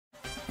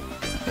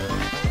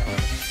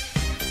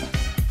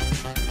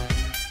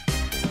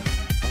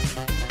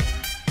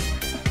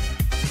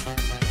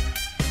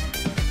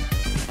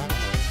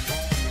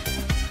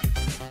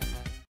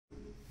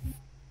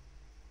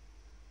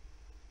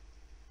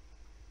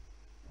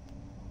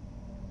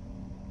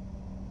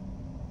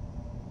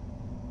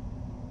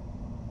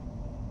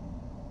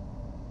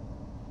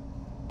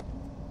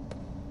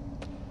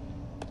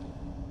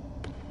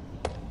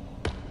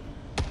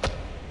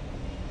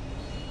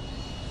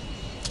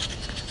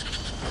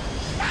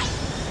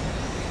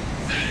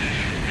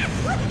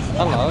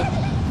Hello.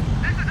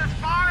 This is as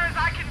far as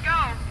I can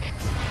go.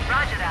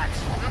 Roger that.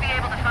 We'll be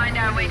able to find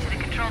our way to the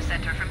control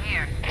center from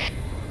here.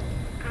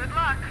 Good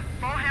luck.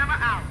 Bullhammer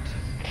out.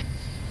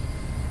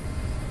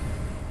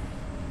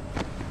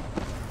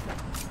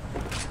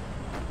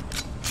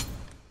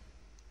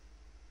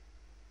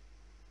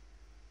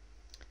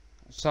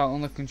 Start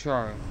on the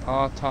control room.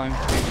 Part-time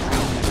 15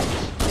 minutes.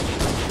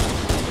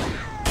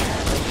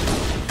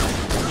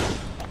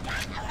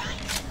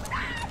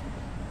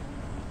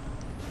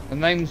 The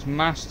name's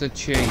Master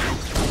Chief.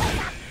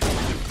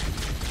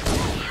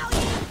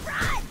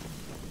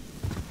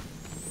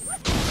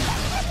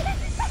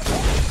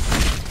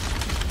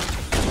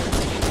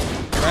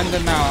 Surrender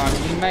now, I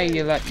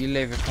may let you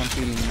live if I'm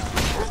feeling nice.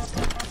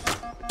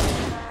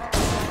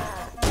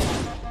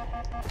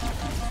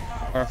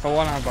 Or if I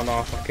want to have a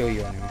laugh, I'll kill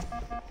you anyway.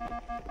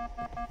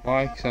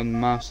 Why? Because I'm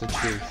Master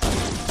Chief.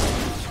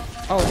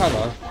 Oh,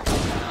 hello.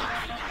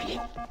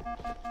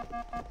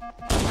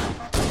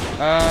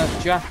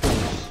 Jackals.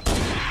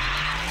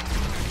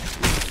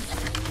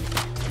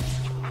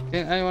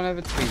 Didn't anyone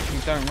ever teach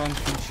you don't run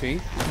from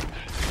Chief?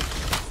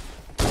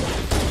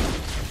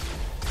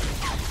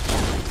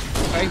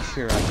 Face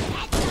your head.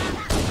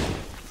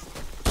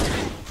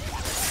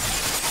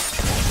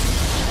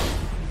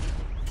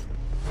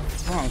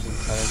 That was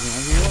intelligent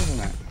of you,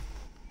 wasn't it?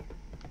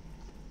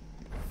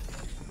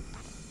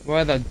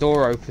 Where that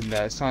door opened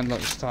there, it sounded like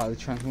the start of the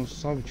Transformers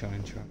Cybertron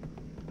intro.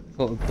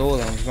 Thought the door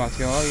then was about to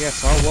go, oh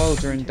yes, our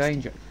worlds are in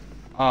danger.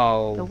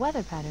 Oh. The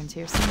weather patterns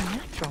here seem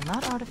natural,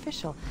 not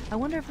artificial. I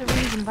wonder if the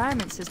ring's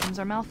environment systems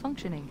are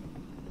malfunctioning.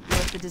 Or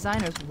if the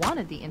designers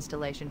wanted the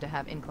installation to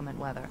have inclement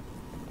weather.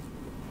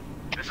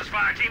 This is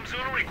Fire Team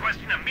Zulu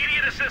requesting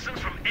immediate assistance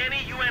from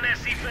any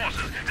UNSC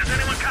forces. Does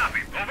anyone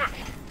copy? Over.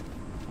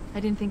 I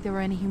didn't think there were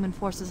any human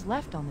forces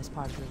left on this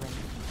part of the ring.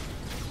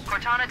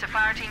 Cortana to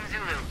Fire Team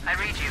Zulu. I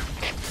read you.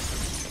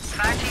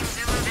 Fire Team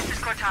Zulu, this is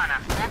Cortana.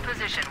 Hold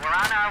position. We're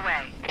on our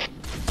way.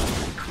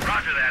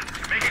 Roger that.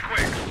 Make it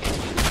quick.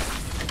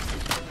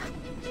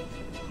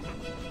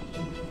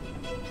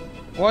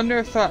 Wonder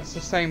if that's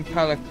the same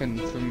Pelican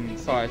from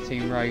Fire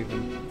Team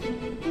Raven.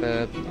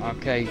 The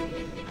arcade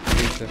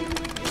shooter.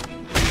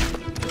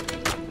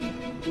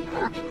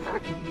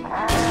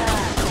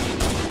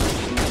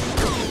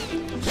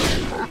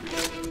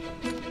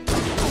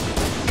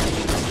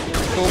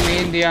 Call me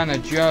Indiana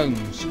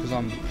Jones, because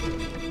I'm...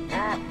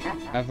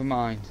 Never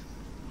mind.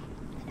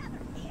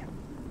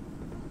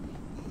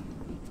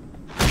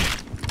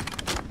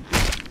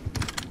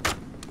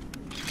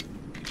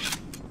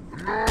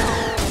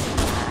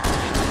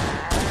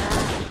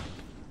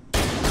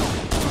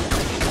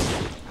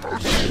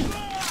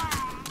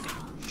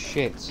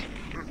 Shit.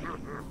 I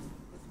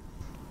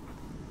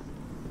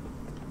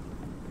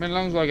mean, as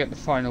long as I get the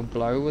final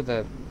blow with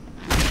a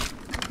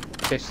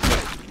fist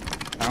that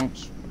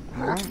counts.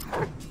 Right.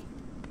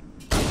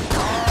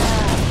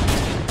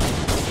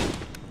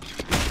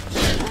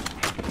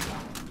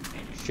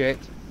 Shit.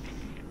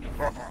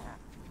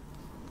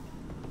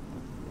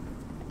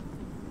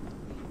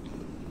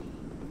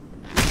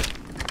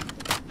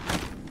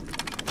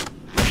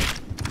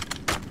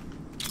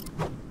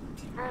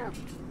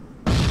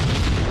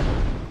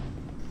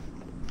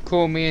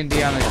 Call me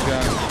Indiana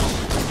Jones.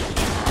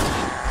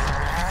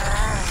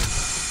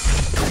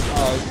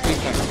 Oh,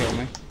 please don't kill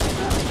me.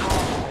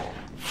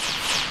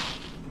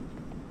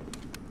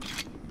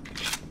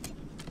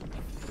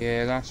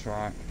 Yeah, that's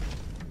right.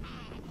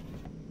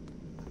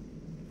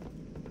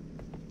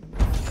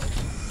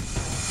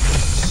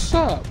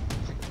 So,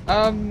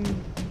 I'm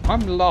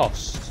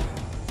lost.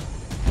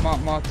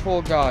 My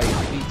tour guide,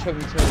 he took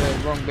me to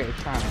the wrong bit of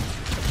town. I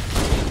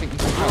think you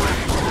should help me.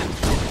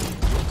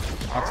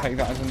 I'll take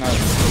that as a no.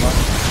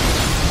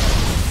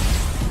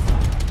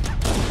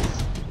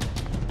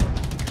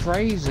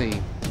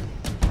 Crazy.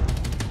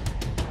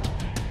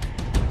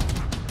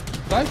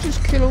 Did I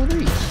just kill all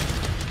these?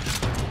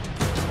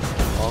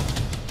 Oh.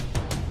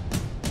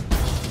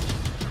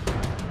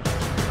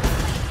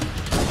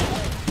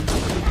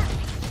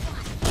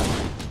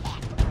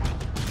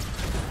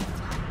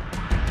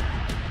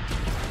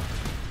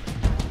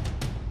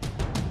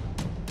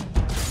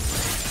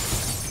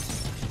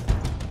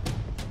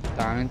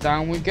 Down and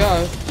down we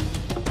go.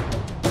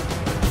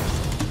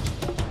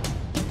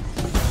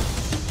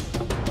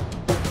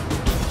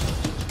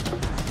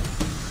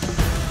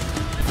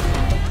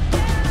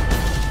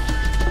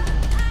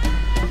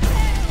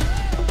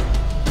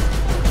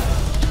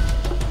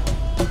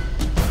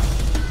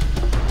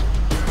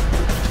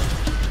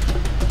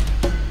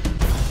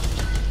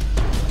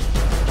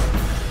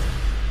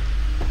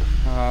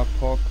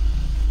 Pog.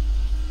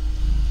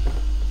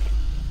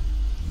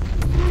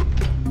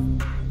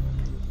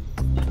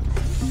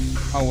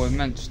 Oh, we're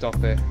meant to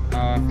stop it.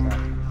 Oh, okay.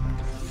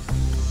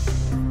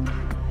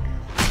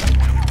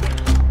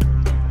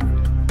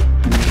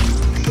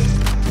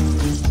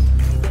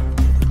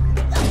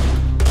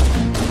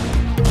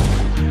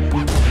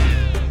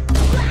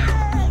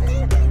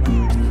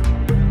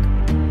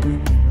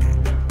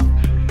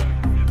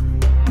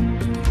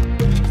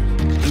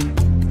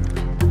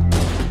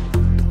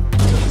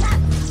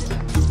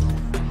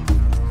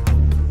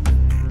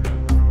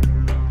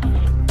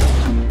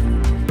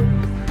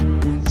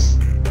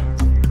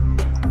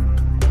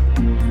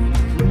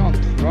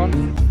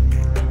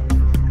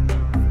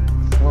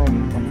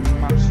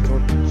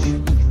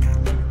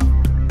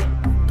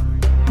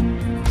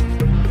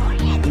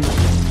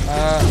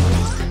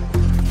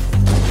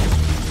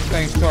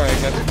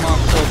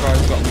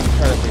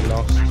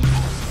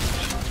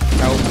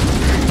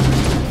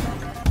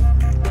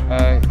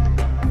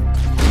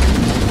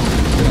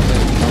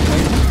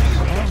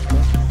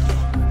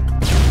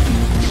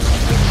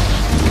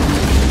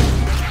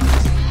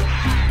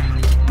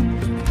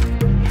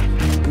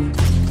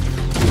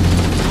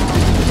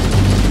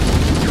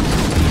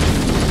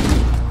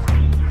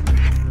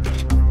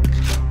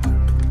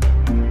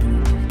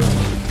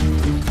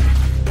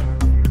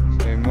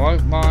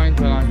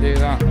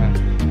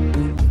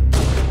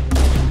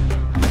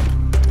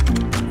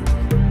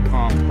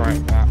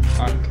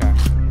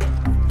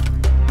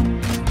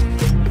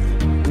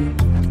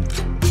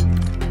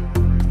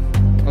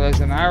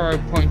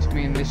 arrow pointed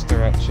me in this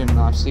direction and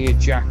I see a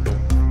jackal.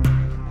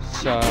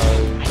 So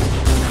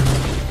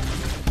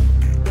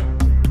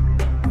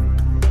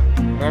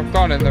I've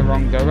gone in the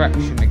wrong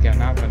direction again,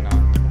 haven't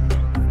I?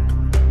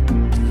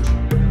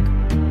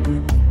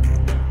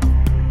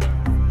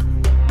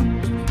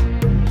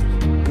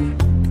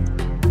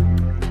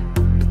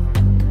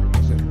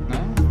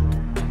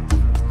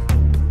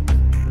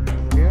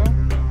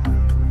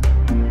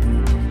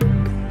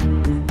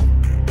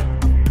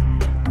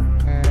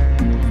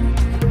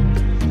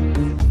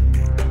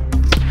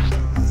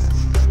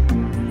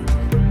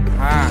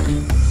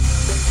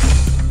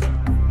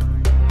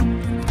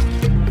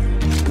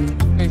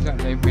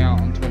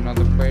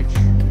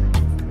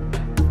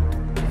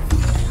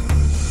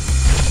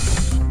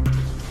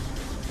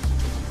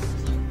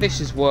 This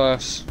is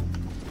worse.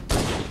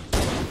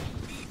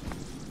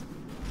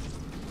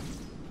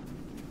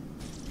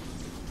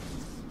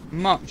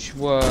 Much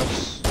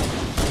worse.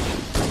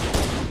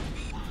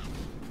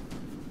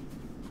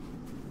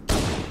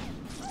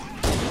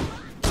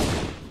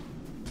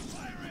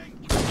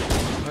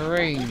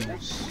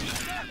 Marines.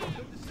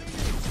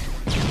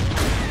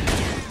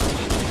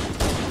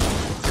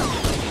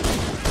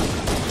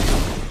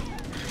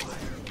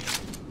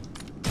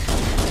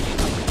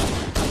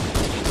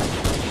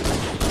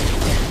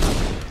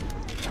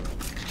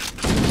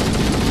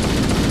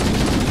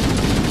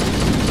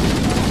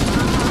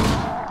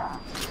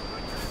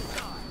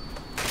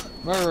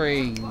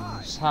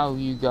 Marines, how are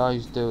you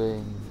guys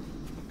doing?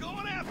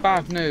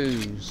 Bad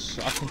news,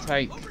 I can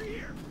take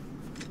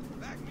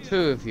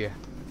 2 of you.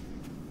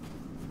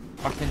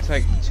 I can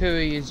take 2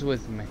 of yous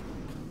with me.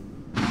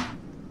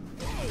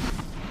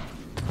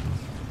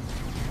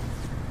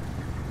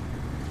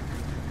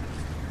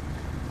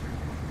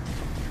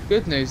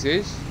 Good news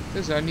is,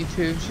 there's only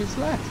 2 of yous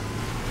left.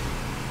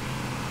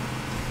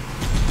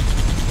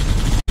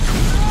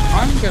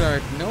 I'm gonna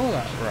ignore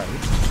that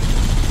raid.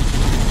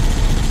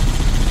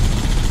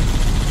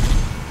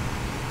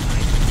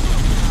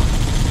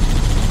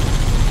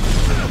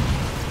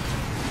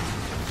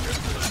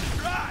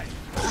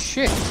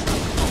 Shit.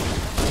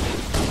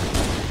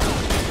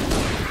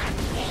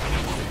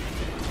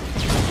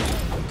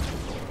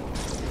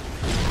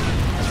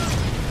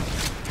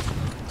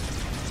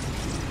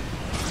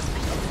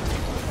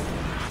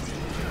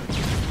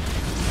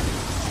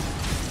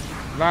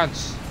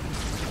 Lads,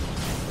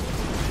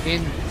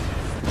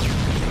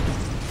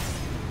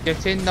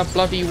 get in the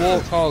bloody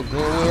warthog or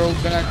we're all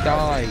gonna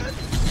die.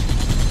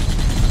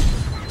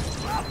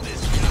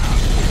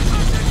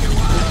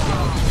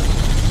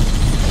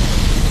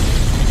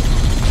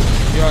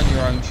 You're on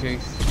your own,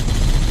 Chief.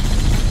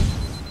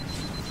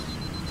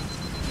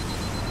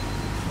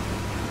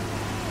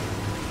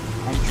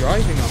 I'm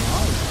driving on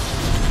ice.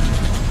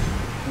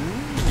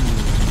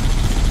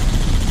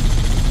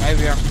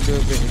 Maybe I can do a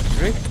bit of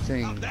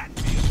drifting.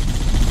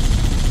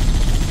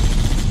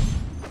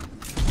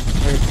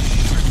 Which,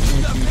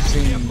 if you've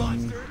seen my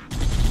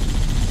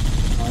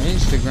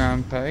Instagram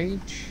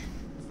page,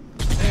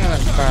 yeah,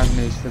 that's bad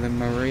news for the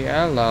Marie.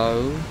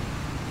 Hello.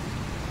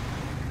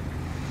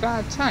 Is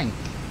that a tank?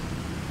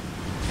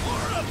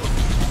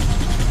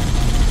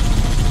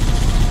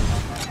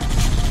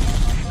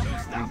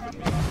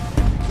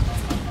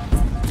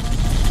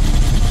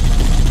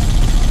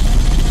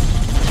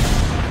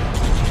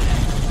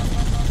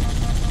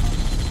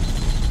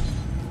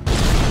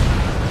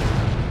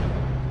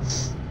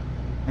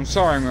 I'm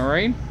sorry,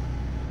 Marine.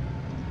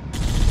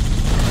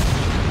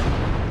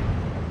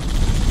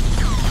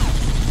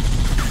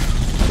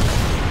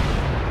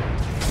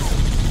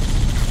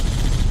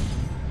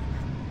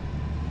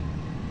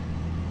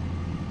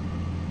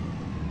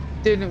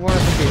 Didn't want it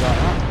to be like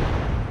that.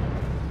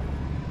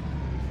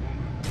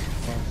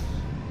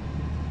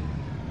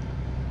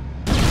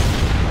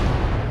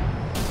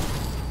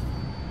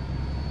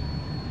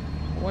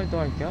 Where do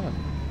I go?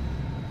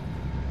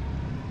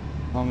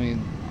 I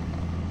mean,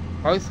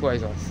 both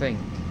ways I think,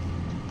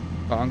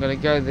 but I'm going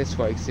to go this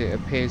way because it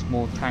appears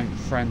more tank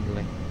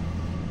friendly.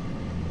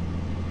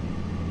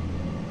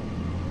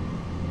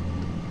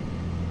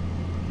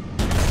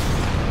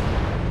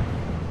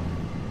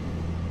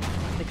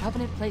 The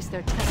Covenant placed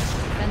their tents to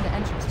defend the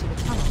entrance to the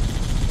tunnel.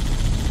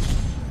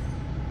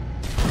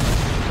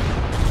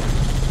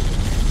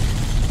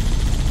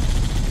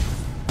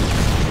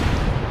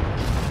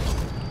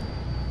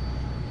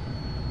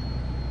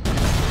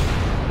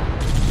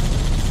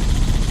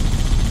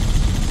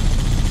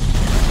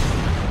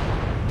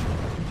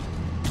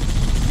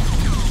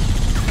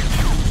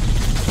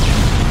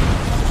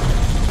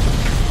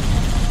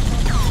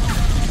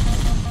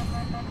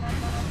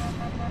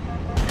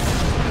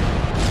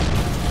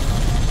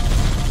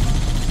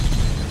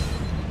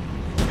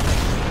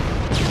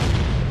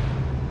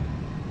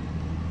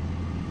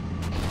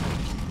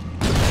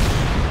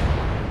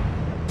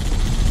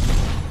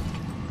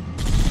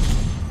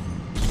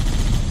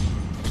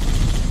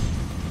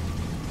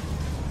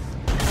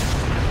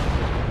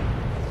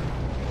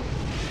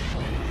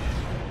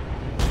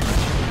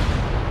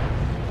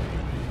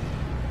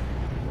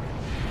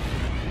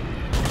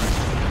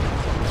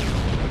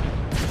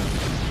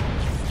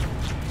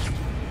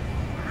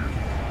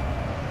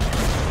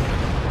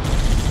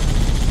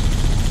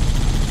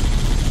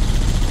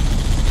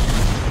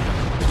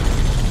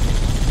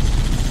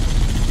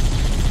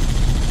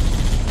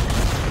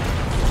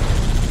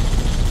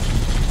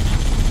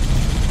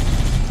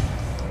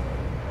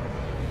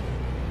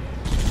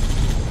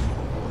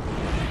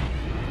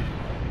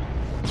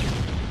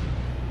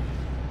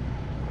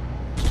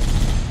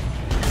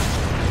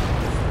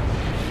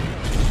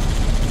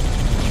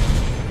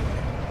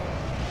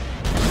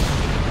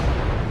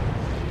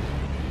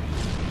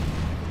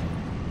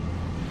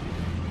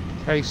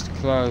 Case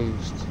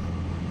closed.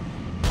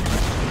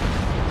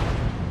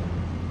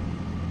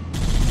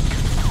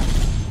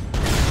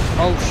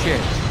 Oh shit.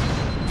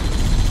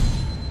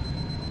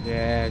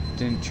 Yeah,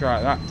 didn't try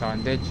it that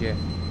time, did you?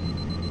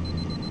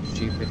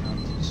 Stupid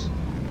hunters.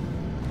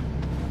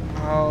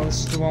 Oh,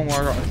 this is the one where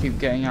I gotta keep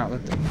getting out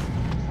of the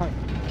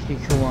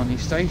Kikawani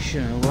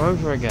station all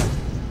over again.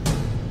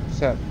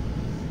 Except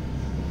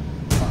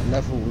that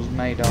level was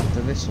made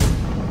after this one.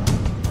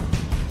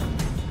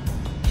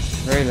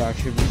 Really, I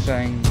should be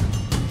saying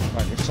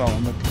like Assault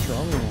on the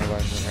control room all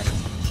over again.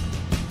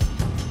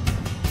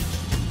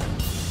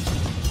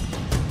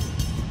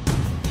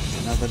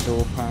 Another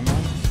door panel.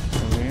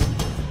 Brilliant.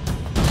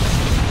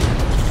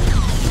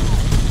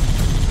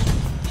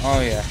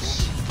 Oh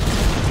yes.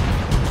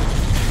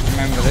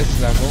 Remember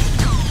this level.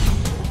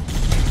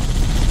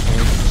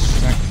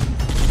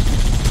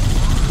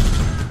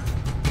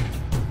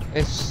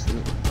 This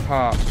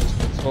part is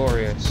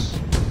notorious.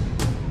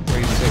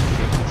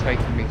 360 for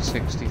taking me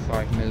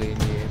 65 million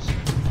years.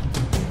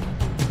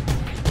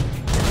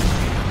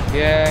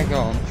 Yeah, go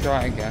on,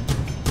 try it again.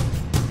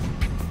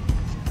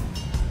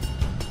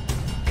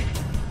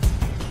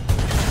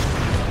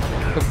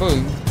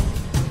 Kaboom.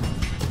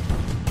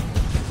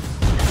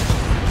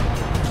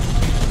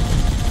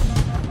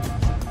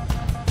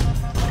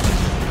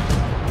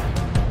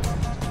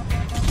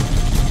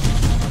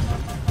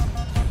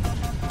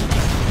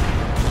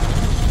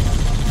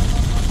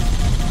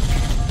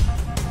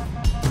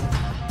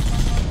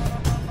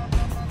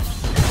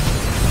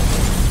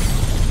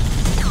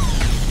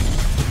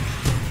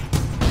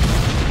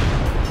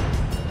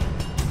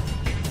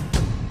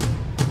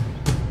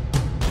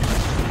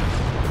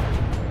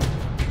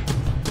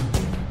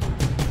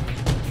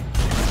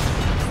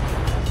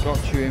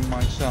 Got you in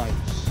my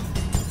sights.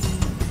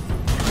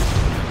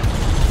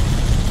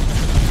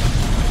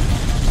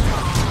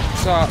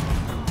 What's up,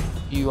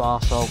 you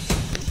arsehole?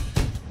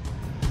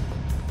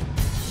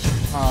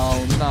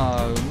 Oh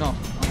no, not.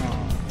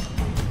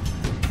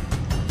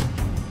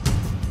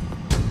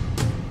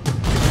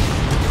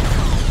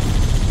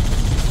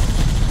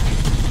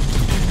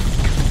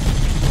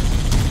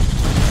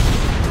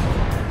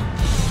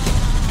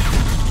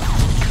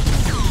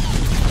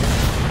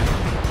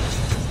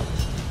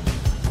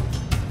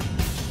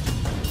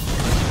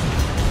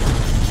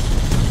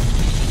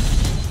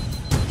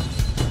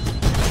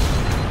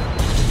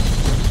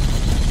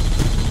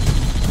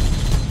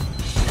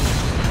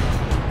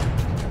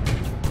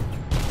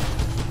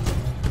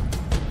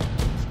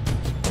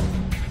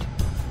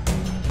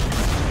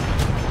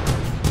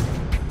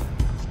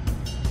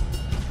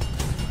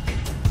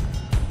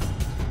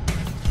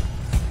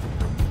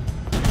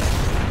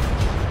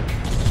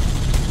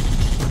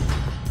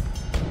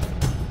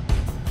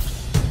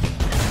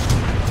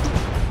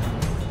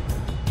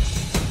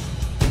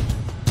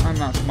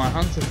 That's my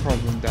hunter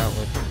problem dealt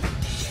with.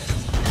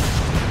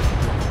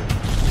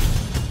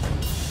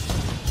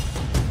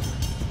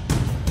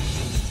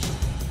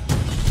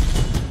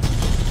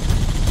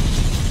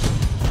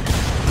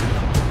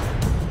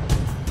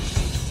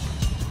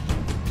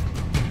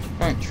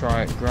 Don't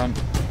try it,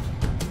 Grunt.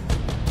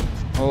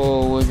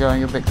 Oh, we're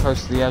going a bit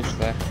close to the edge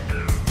there.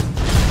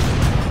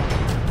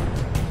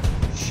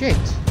 Shit!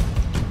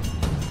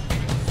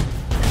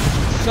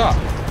 Suck!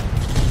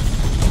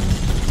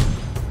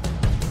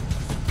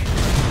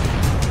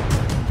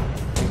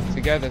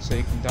 Together so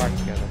you can die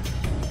together.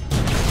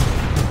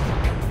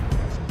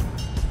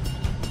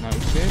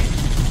 Notice it.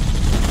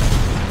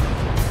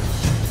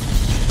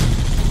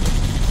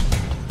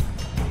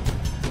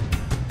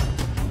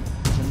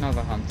 There's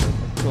another hunter,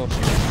 of course.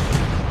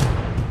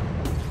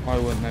 Why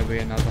wouldn't there be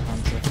another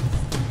hunter?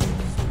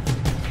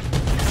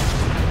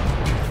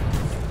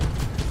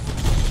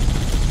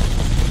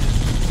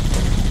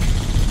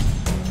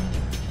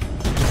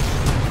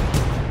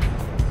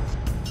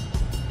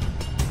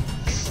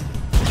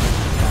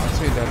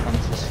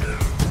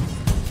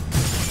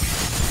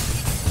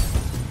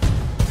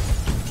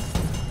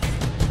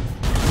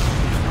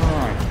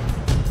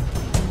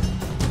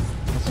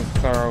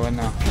 Thorough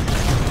enough.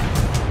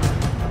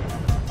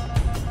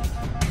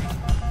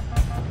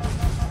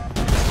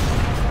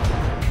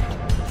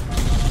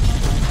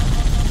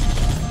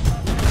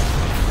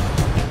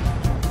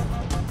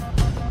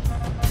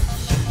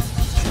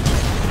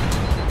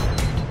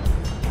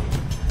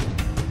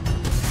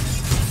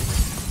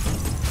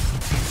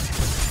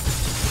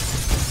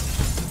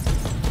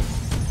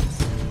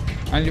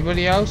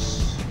 Anybody else?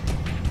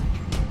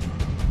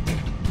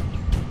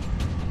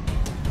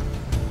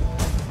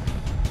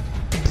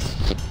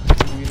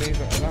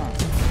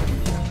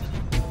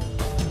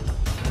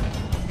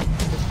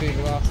 Be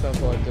the last stuff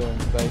I do on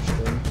today's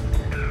stream.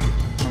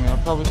 I mean, I'll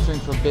probably stream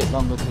for a bit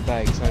longer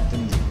today because I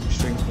didn't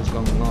stream for as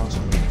long as last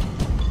week.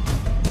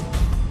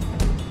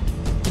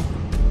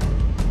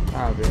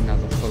 That'll be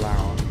another full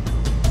hour.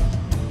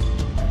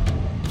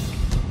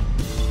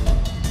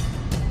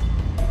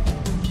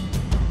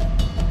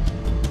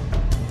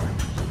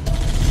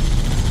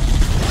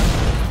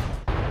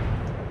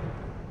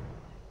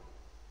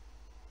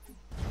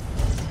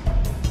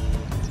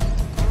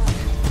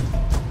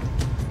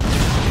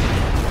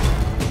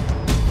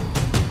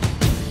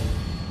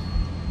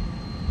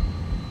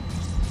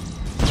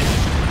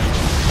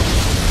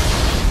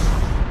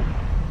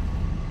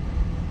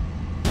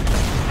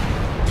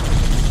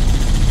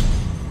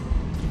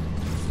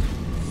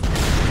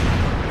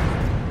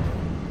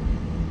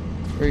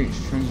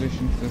 glitch.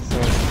 Transition to the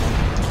third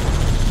one.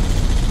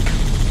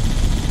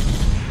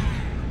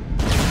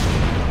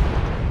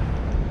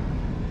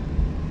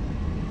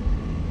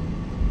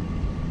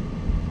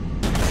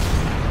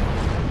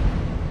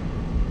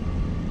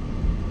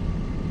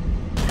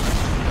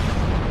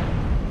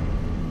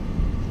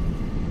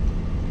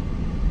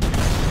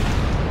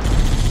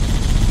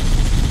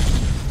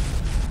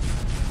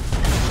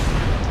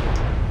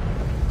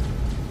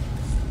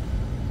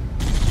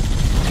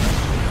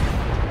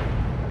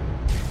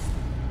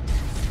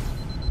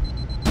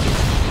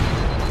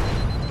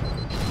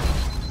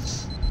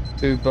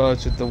 Two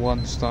birds with the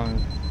one stone.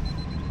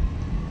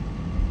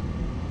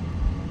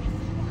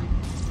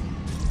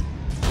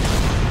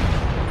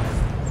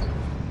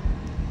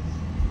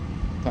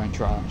 Don't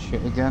try that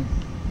shit again.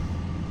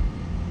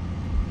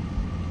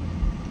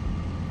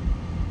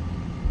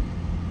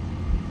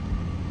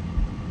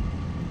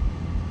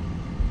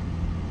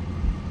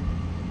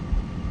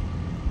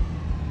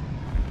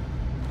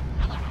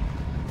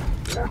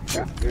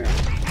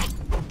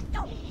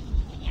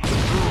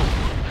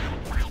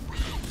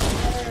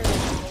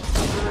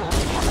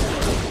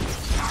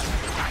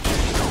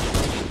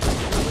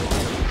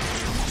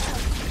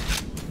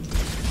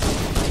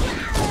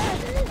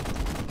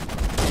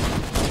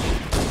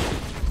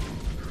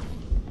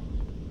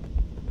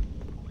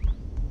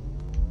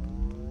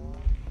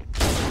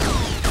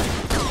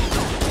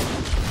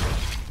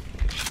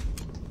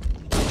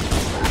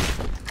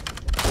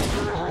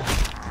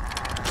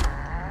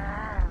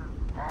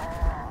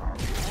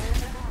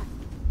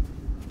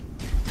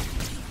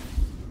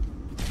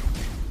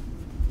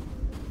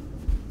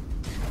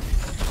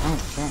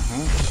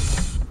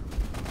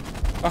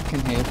 Back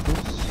in here,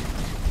 please.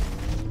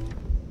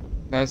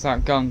 There's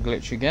that gun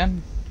glitch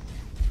again.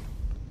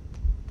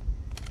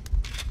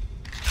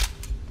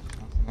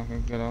 Nothing like a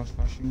good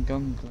old-fashioned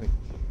gun glitch.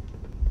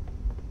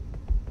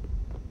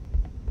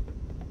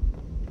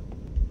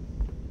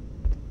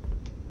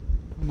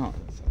 We're not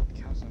at the third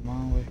chasm,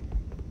 are we?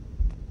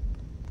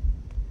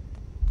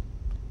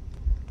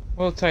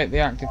 We'll take the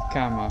active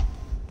camera.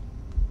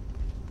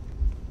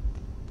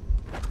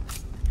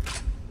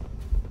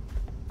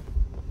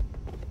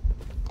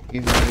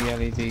 Even though the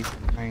LEDs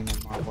remain on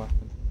my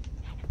weapon.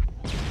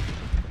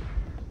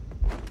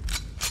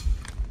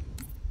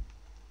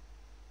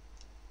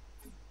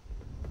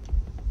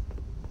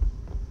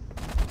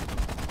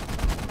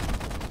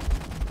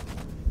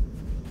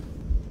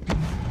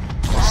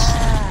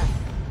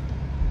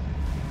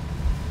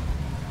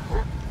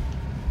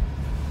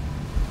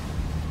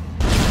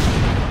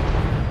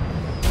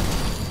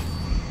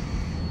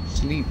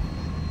 Sleep.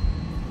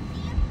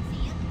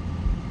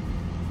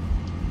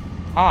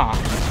 Ah!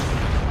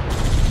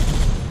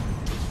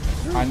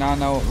 I now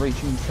know what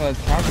reaching the third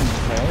chasm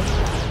entails.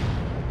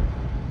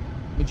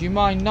 Would you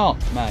mind not,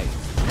 mate?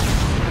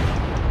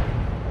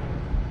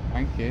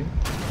 Thank you.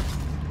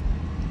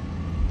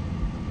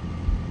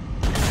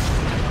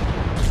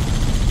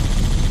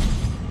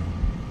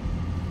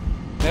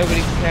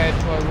 Nobody cared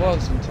who I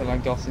was until I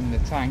got in the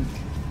tank.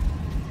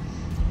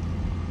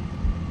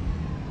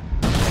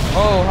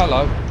 Oh,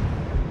 hello.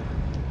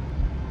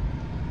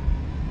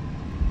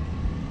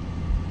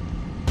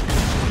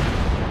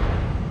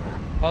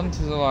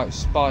 Hunters are like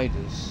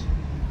spiders.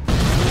 The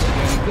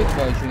only good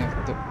version of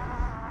the...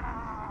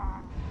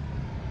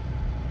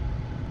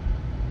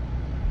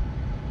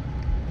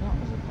 That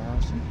was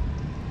embarrassing.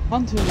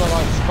 Hunters are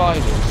like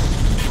spiders.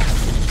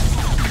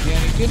 The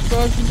only good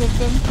versions of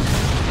them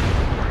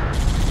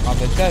are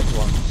the dead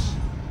ones.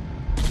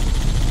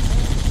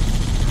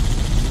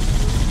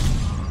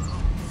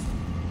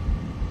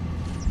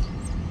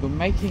 We're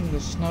making the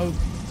snow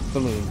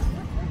blue.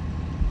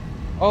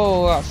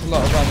 Oh, that's a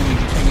lot of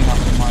enemies pinging up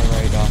on my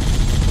radar.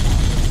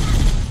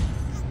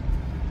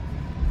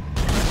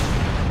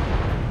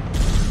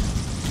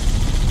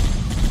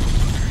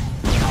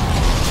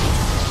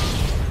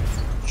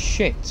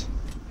 Shit.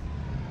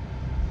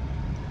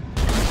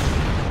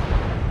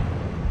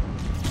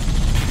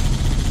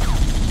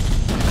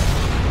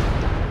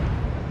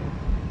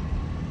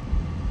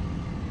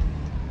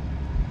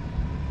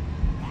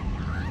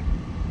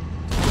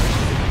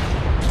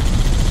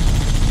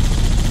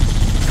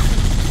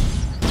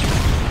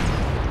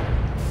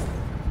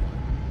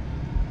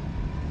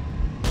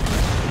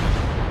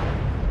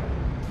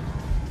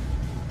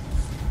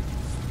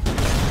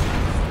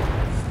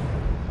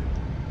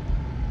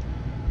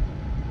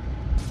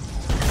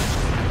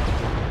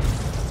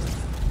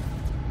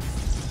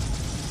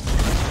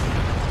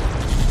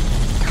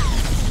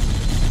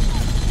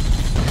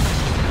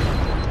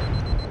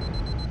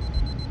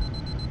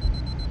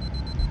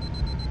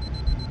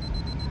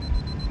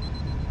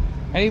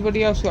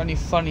 Anybody else got any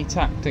funny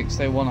tactics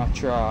they want to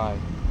try?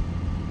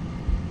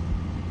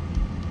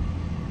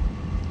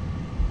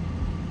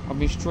 I'll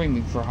be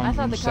streaming for 117 I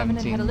thought the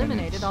Covenant had eliminated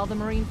minutes. all the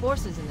Marine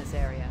forces in this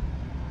area.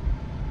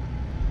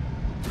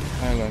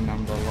 Hello,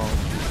 number log.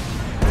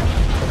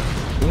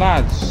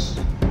 Lads,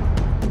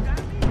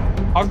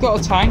 I've got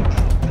a tank.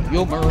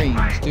 You're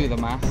Marines. Do the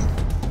math.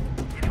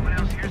 Anyone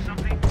else hear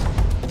something?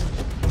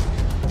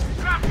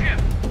 Dropship!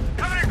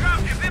 Covenant dropship!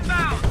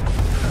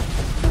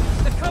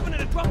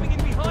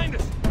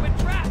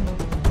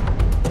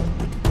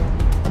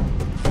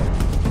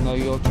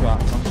 your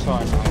trap. I'm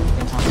sorry, mate. It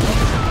didn't happen.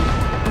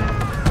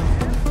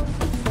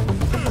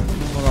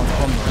 Well, I'm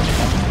from there.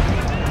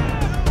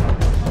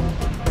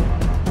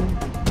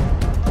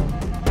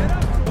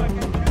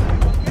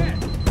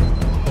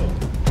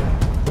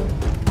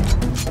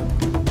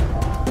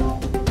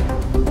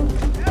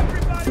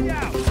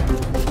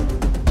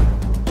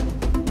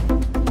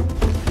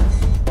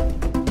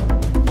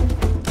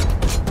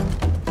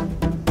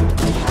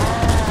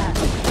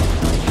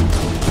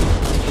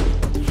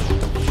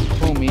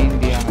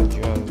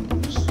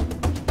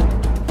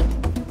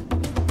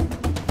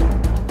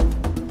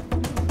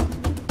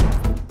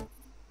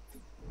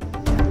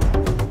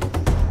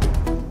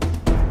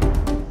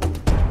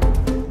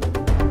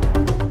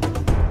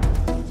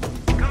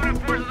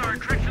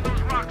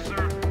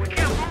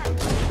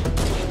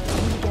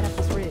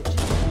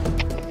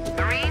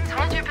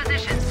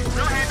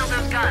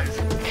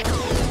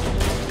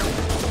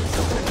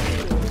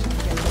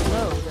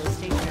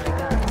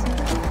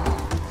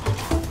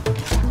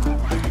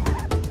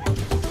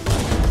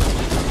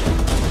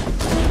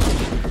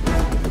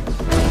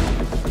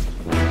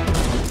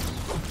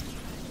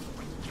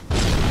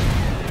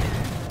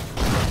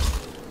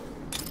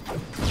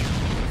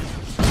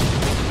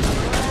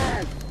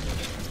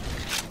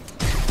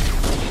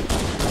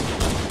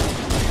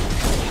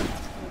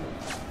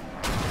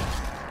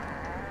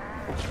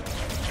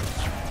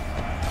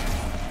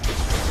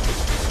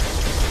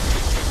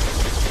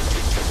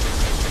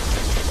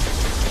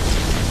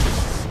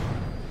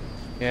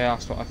 Yeah,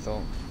 that's what I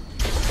thought.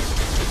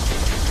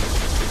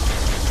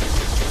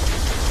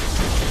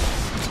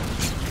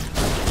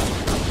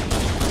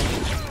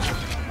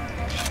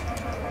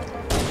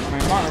 I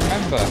mean, I might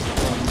remember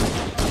from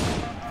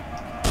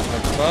the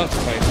first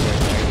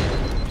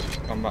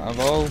playthrough, Combat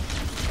Evolved.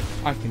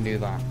 I can do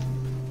that.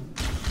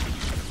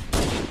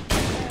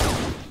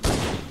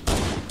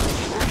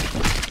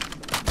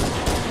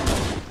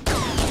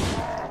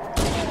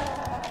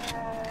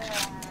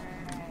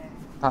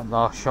 That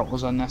last shot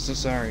was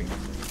unnecessary.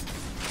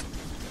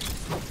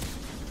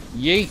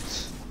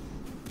 Yeet!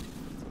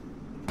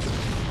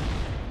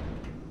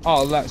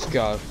 Oh, let's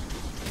go.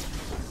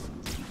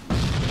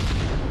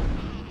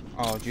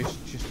 Oh, just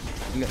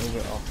a little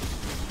bit off.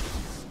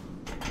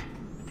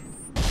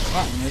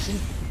 That one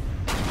isn't.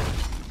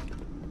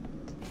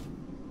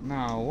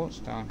 Now, what's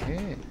down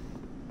here?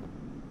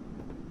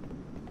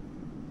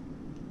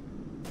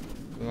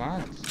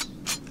 Lads.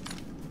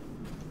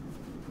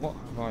 What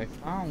have I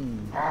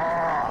found?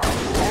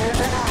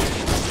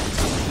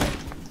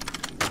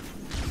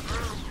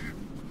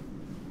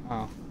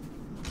 Oh.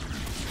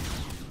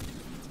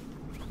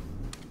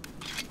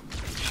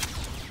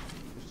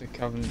 Just a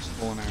Covenant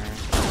spawn area.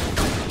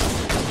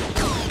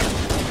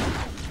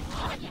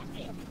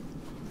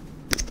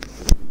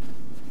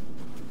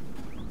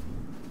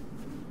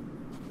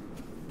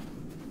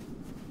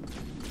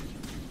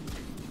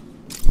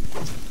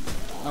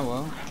 Oh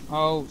well.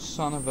 Oh,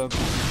 son of a...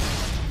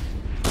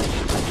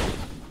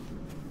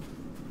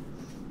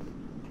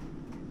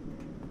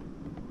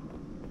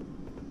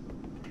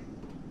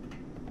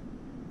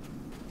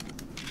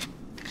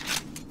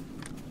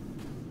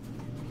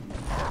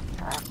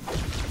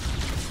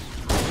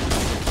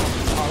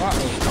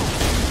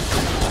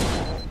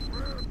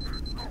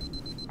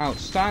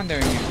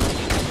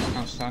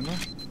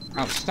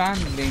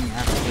 Outstanding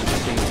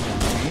accuracy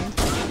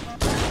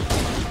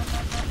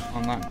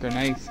on that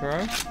grenade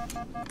throw.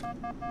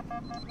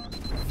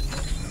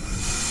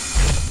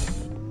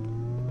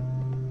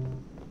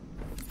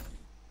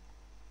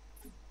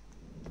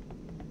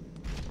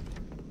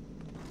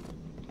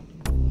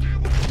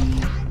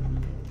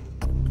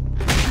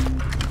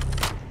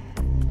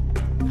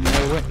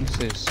 No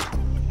witnesses.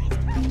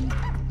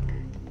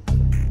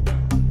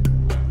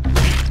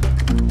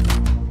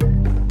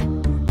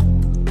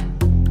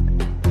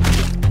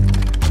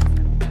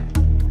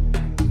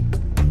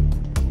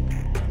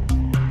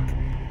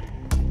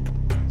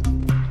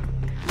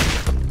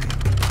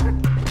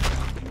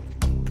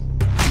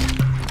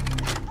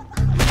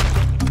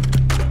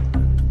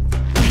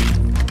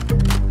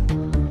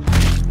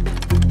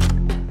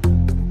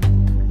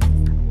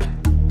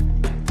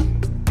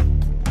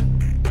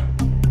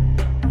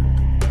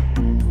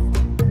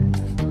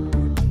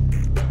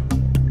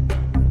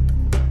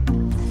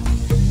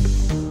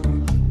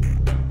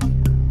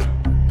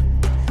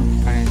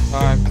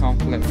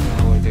 Conflict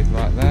avoided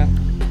right there.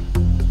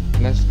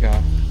 Let's go.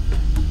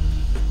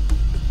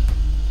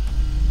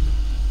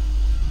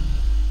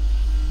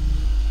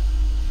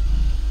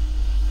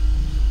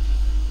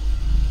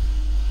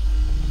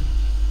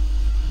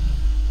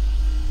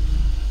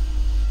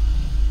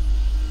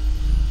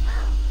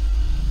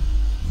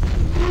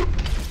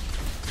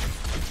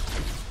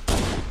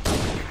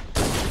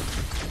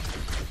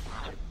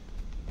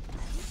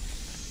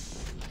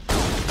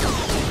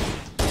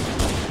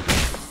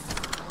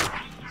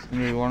 It's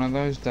gonna be one of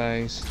those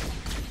days.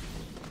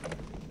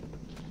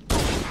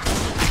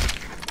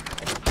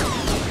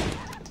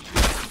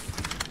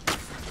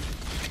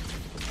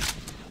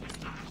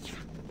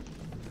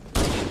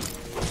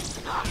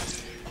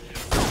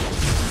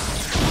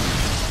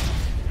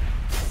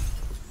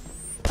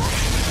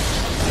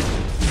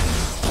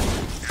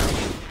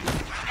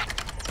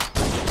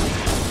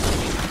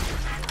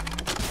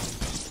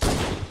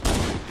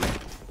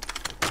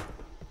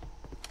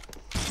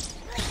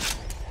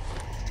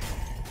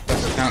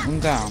 Count them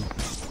down.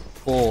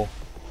 4.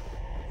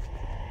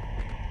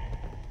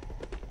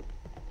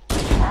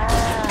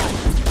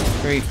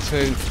 3,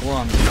 2,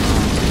 1.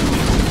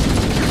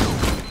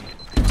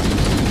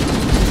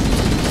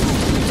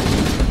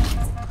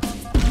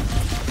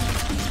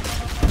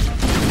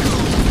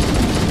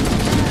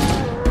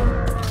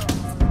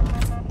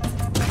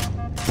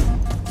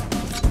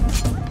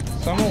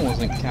 Someone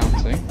wasn't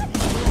counting.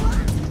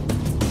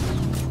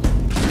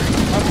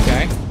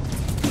 Okay.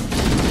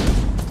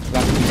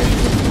 Lucky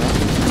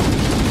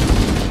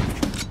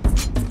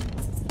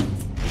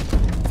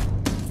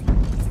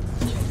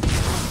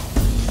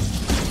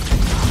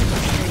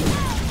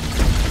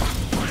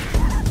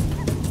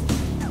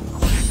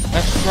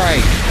that's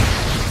great.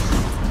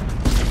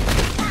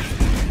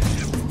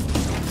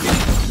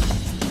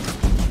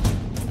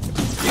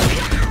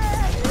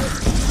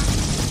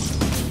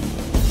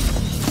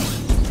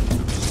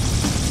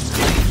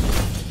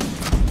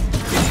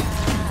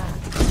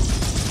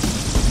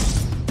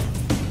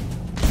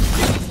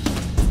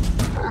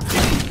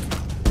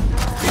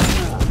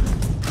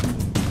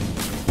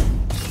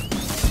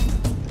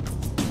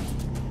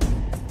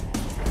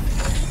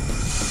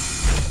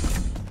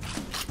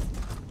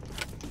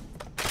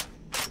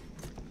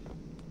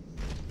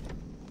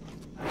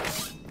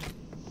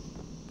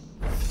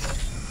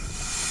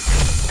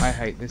 I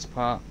hate this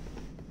part.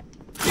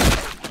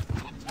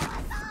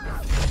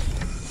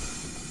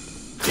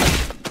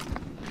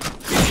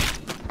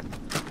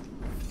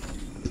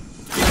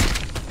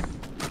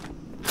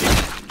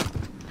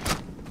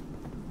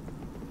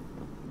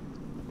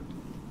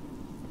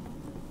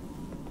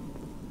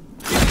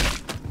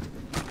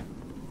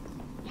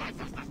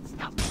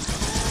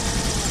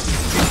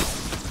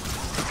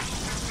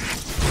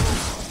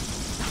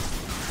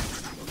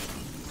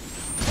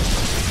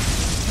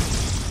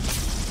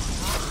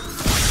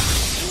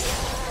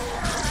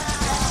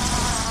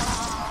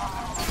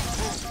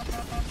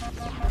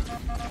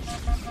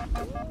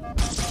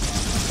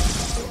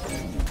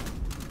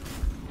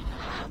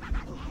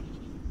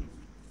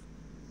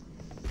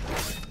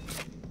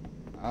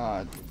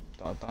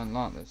 I don't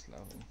like this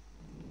level.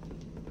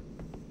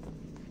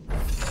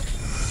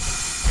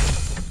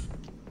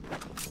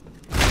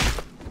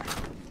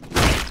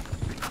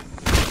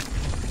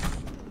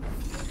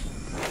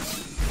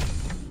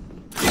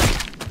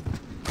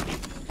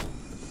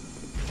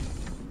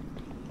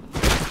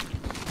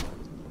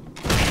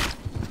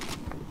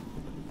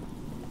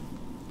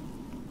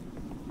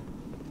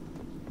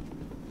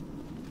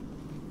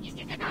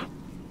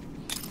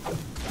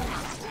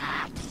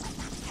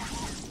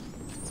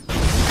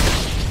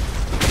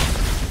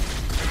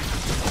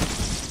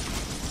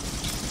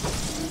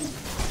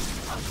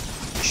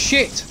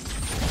 Shit!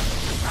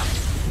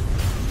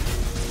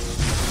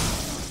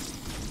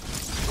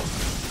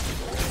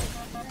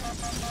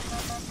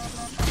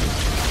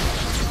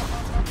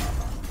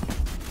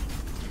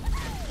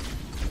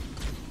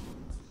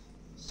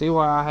 See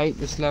why I hate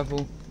this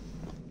level?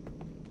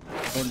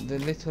 The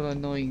little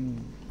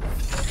annoying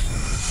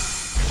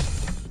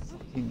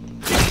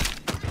fucking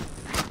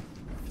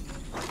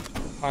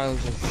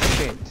piles of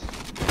shit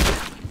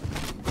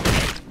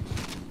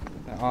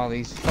that are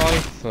these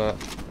 5-foot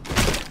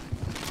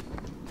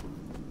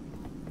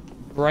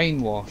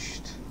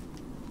brainwashed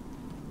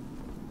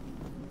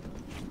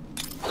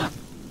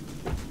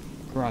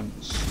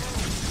grunts.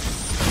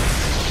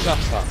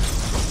 Shut up.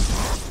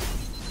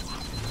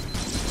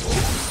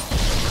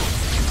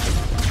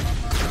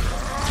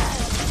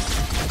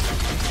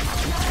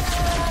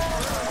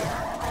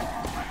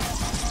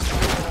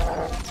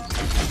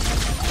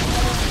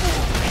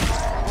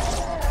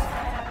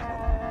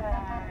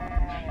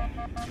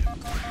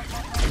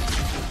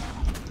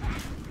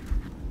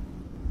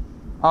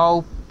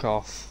 Oh,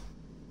 gosh.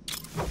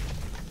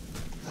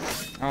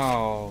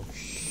 Oh,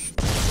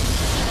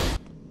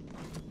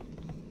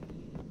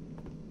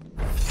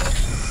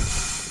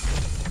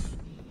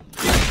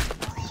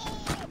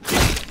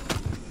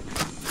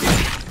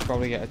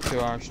 probably get a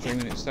 2-hour stream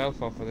in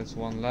itself off of this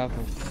one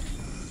level.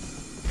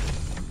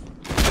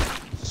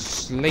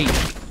 Sleep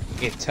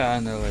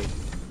eternally.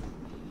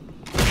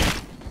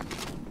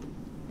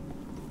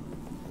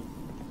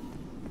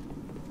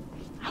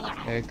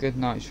 Yeah, good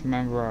night.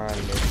 Remember where I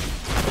live.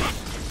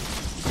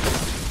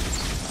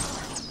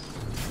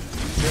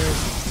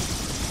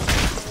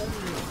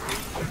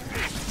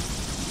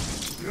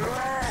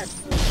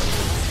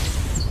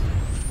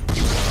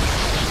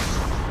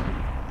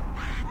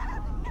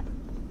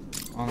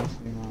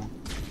 Honestly, man.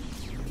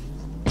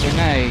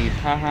 Grenade,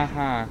 ha ha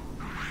ha.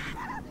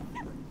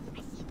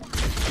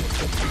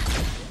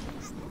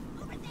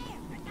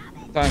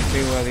 Don't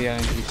see where the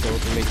energy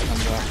sword delete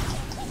comes out.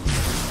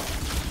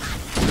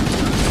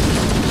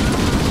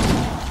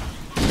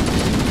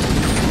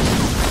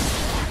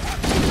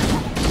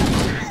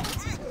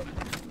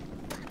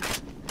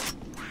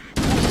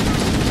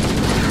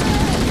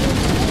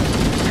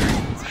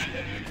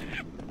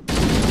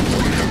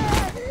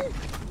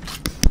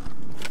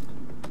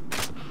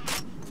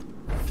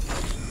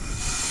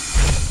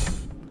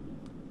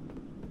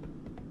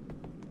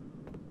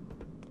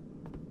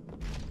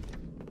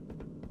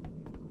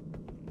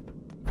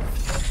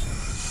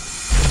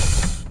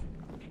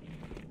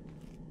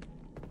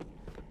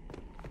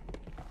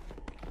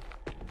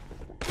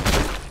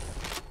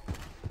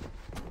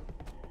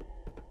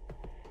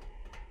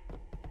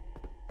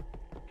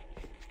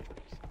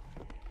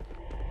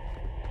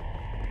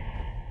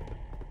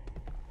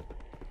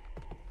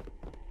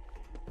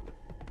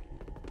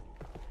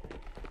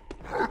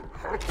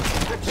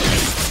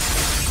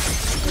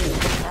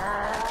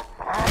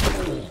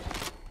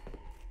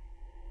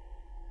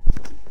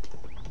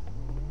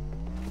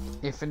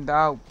 If in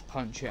doubt,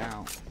 punch it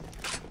out.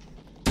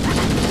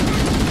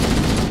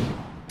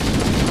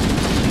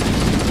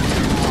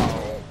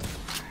 Oh,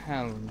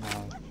 hell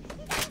no.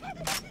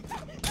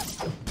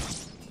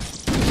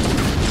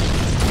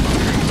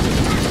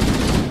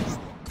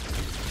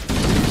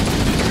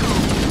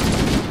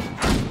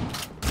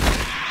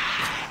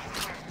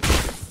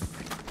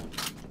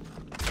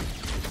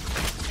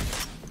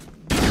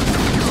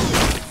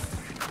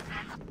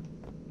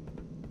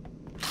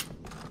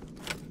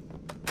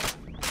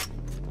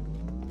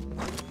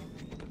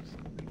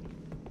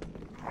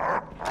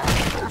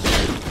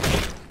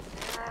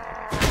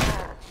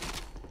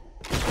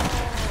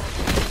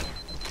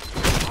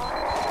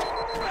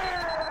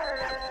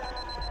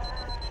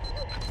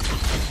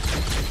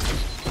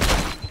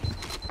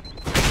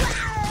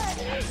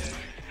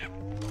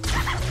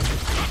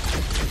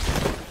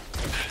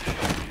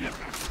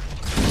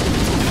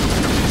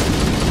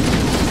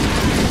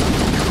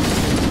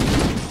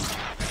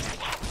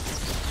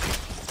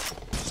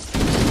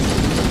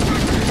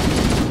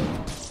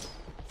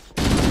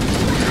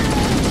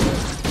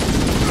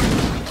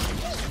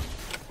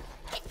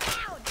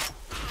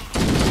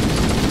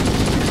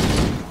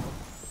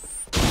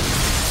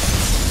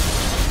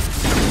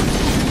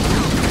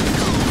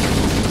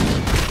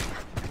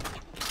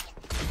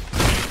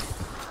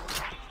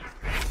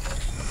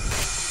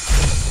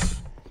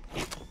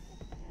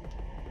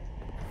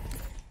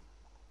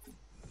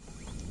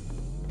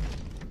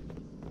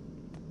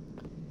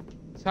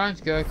 Time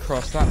to go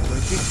across that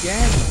bridge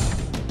again.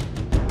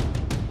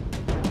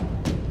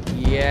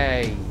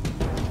 Yay.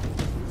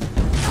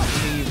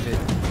 Leave it.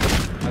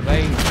 Are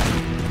they...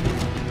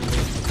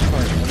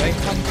 Sorry, are they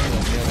hunting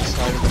on the other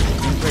side of the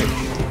bridge?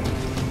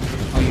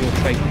 Oh, you're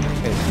taking the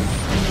piss.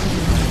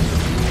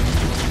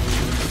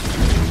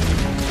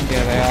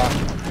 Yeah, they are.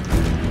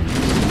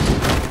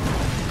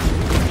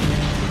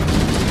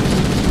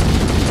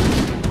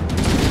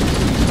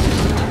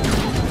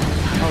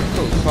 Oh,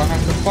 cool. So I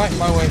have to fight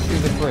my way through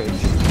the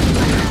bridge.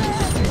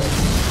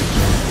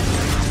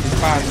 It's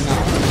bad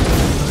enough.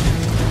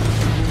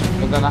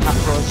 But then I have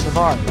to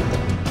survive the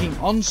fucking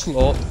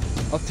onslaught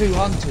of two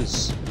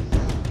hunters.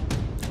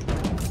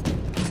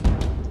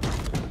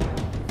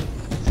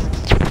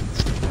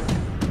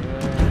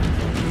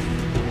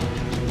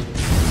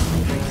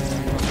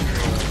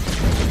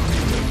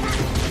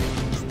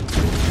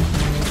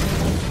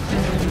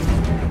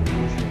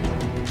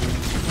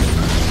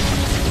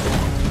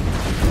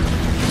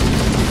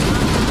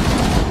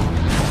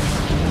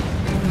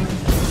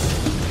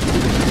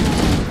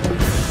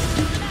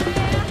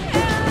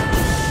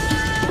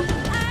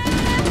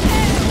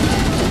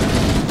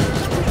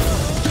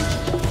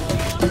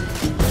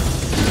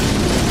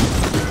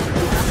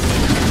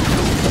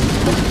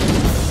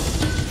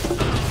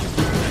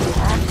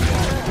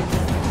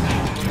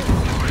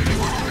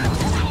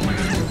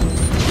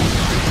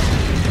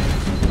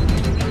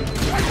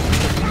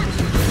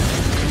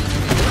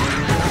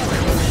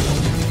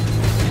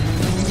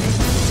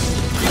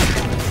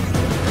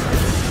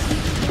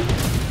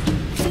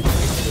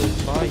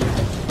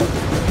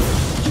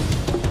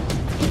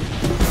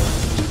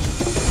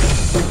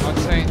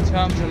 In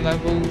terms of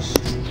levels,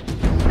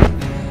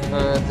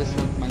 this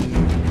one's my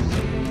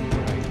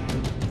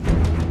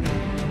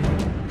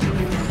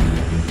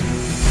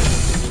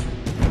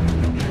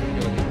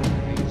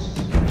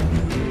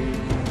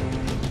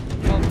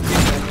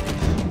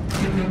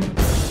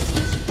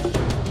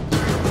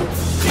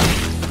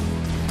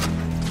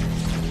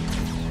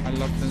I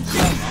love them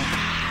so much.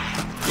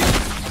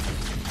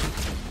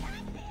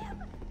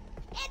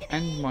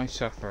 End my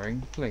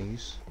suffering,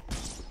 please.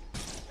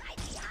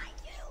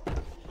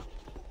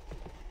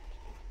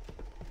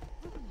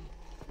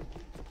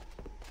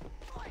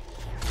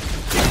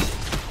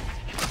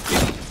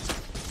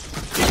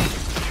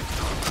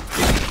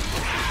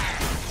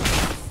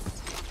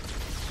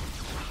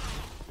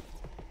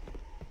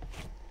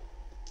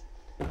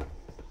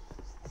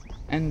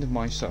 End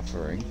my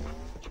suffering.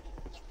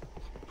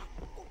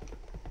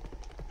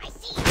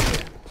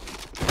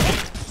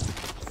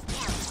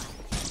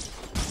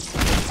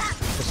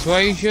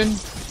 Persuasion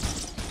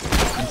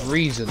and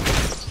reason.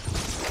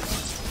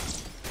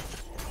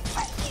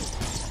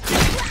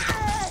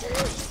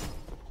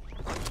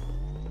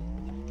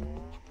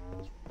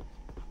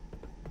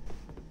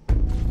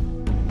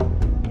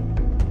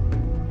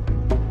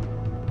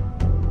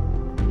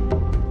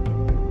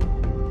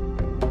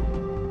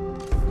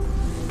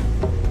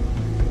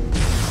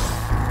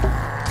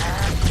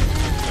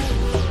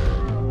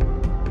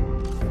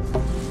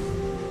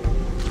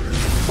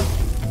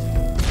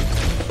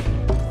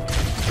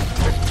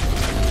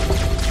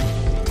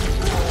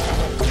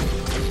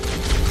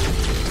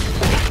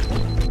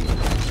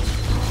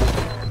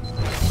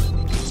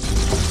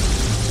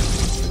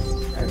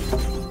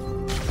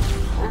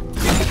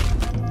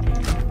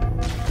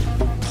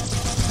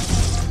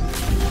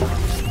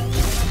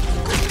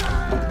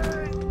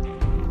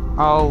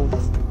 Oh,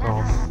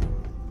 off.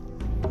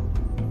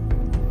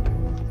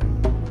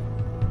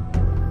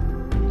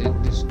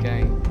 In this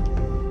game.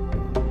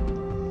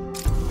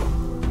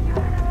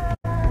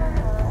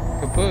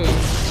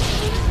 Kaboom!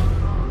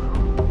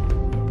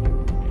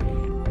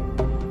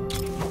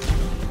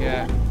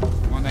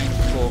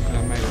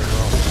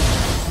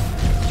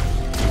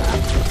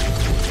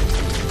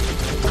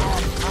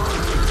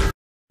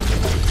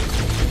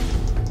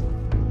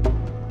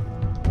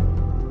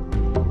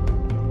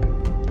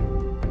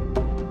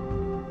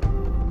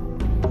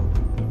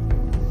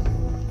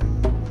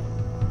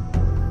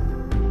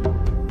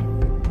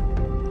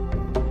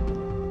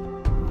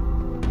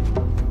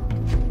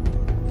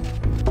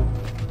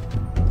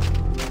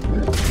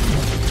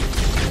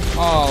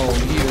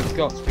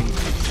 got to be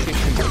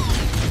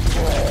shitting.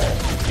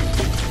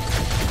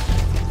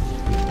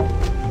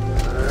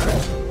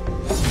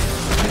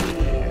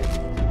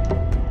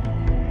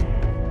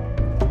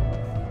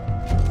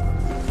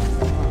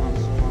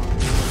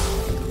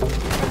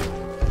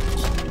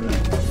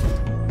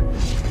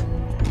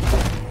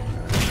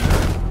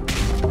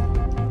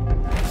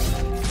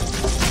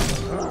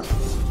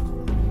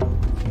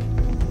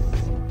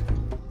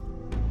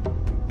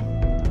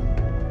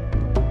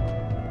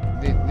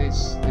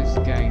 This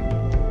game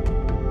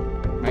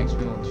makes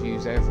me want to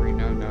use every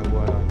no-no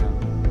word I know.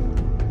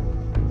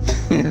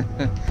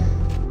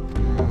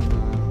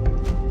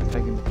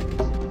 Taking the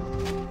piss.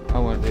 I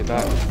won't do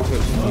that.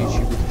 Twitch and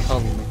YouTube would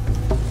cull me.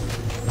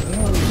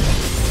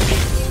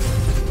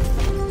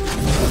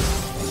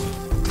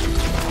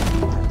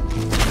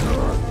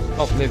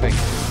 Stop living.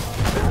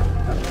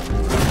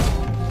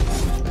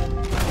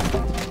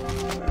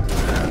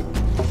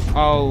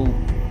 Oh.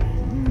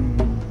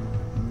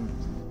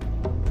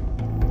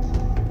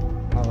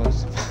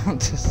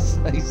 To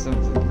say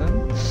something then.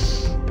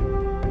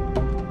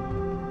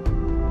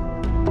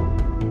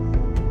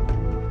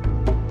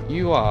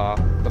 You are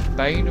the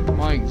bane of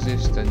my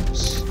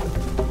existence.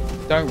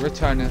 Don't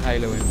return in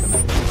Halo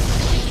Infinite.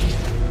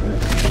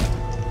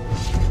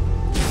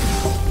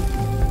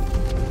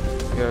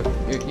 You're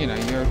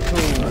a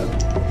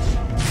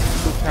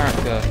cool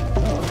character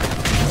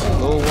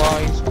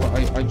lore-wise,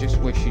 but I just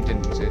wish you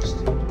didn't exist.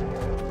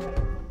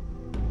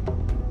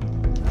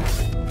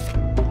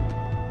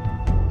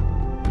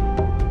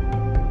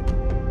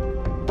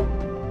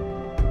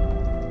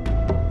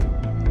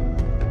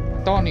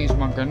 Don't use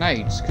my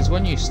grenades, because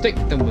when you stick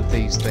them with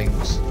these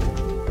things,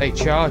 they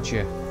charge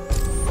you.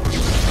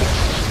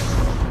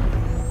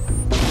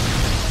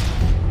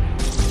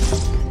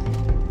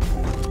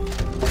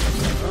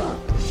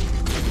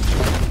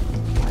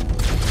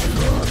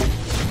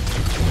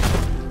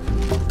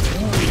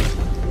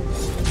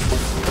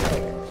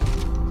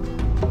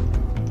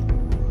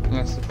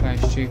 Unless they're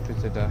playing stupid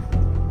today.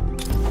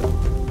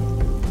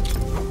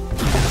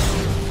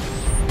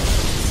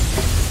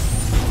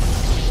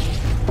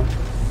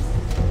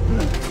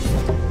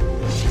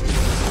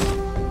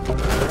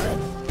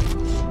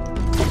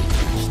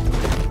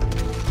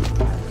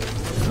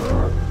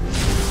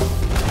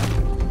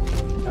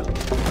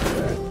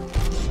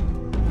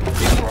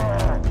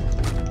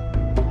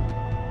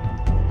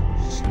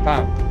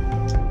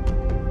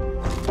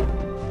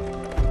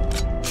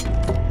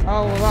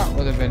 Oh, well, that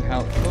would have been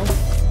helpful.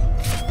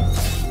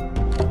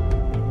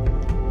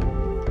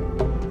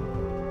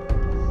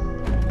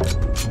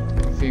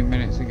 A few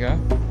minutes ago.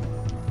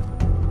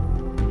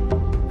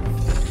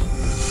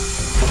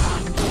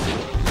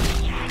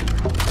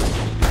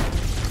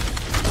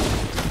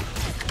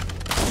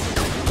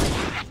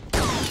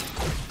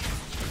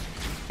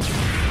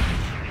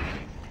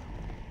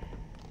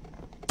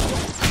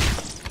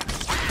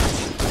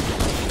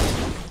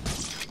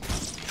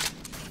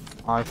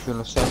 I feel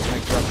a certain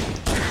aggression.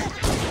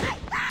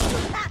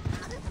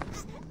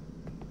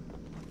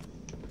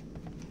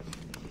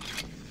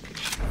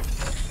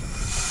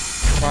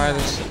 Try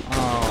this.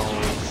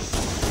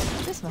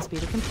 Oh. This must be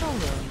the control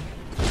room.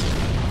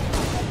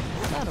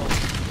 Settled.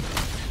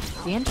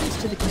 The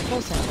entrance to the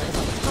control center is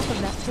at the top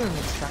of that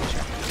pyramid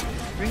structure.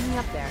 Bring me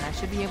up there and I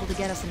should be able to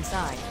get us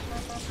inside.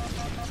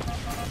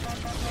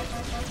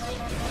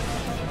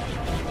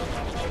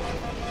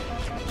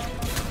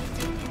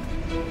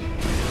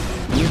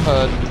 You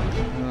heard.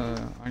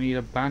 I need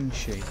a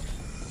banshee.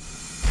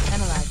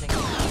 Analyzing.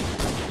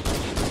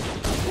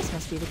 This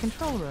must be the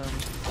control room.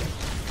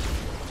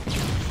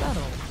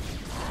 Settled.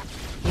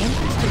 The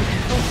entrance to the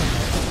control center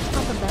is at the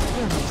top of that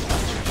pyramid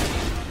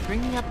structure.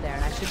 Bring me up there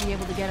and I should be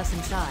able to get us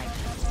inside.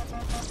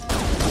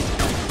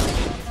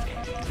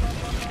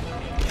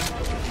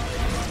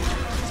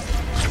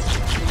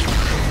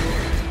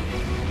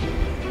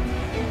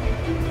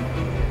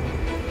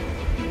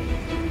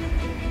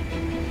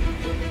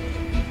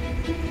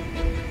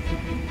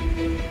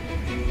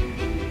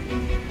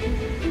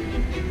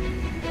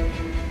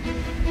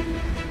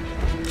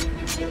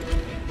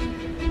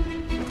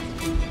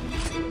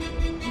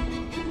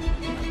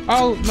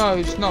 Oh, no,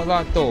 it's not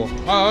that door.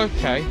 Oh,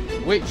 okay.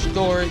 Which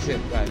door is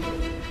it then?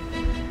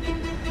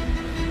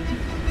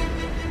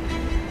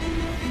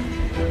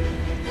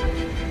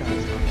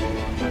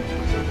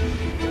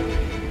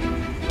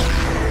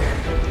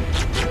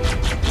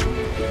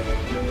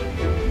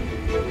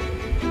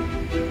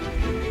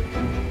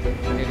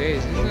 It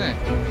is, isn't it?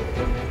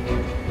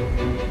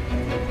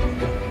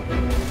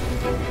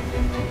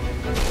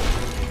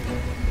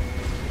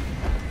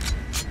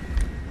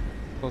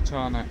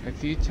 Cortana,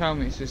 if you tell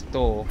me it's this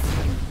door,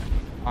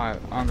 I'm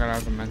gonna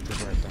have a mental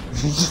breakdown.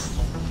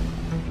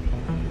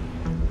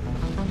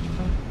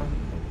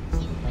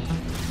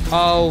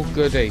 Oh,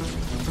 goody.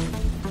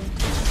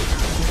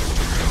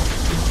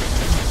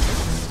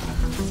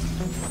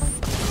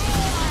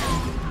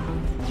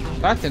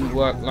 That didn't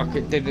work like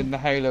it did in the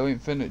Halo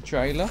Infinite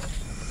trailer.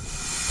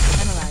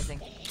 Analyzing.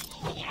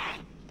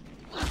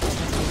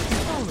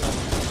 Control room.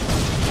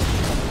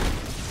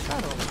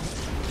 Subtle.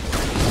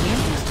 The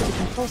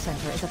control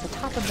center is at the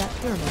top of that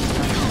pyramid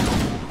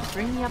structure.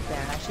 Bring me up there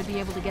and I should be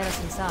able to get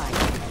us inside.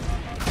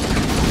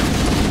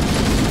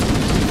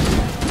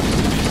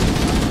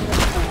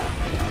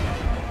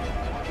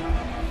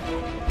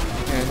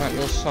 Yeah, is that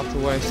your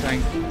subtle way of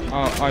saying,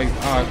 oh,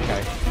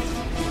 okay.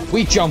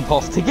 We jump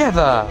off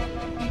together!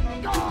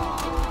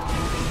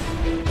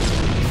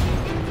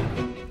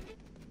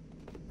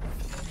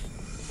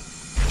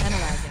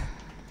 Analyzing.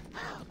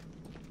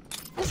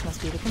 This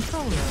must be the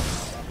control room.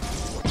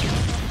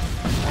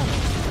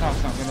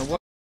 That's not gonna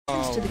work.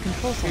 To the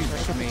control center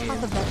is at the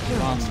top of that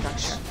pyramid lunch.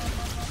 structure.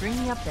 Bring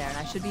me up there and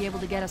I should be able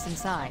to get us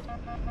inside.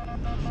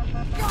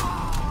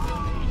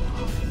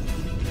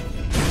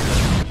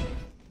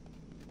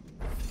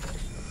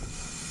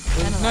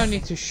 There's no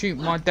need to shoot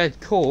my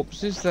dead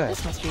corpse, is there?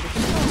 This must be the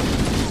control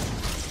room.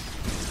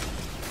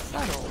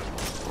 Subtle. To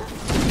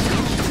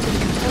the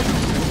control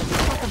center is at the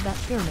top of that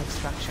pyramid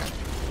structure.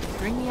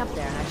 Bring me up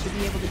there and I should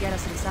be able to get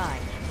us inside.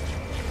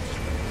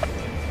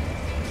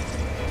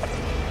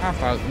 How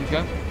about you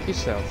go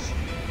yourself?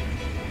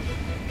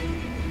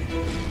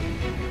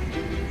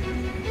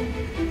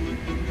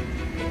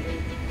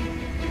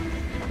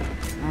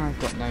 I've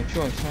got no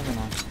choice, haven't I?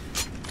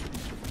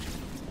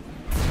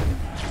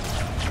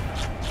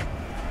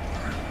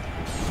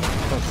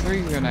 I've got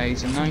 3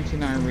 grenades and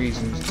 99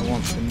 reasons to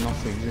want them not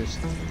to exist.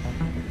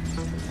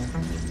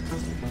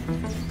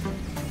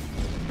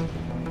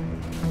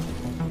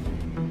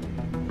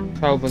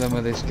 Problem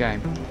with this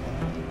game.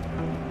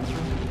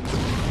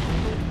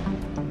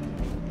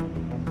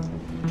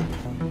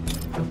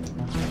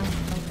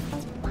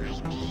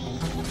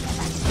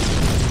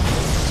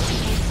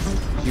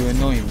 You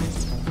annoy me.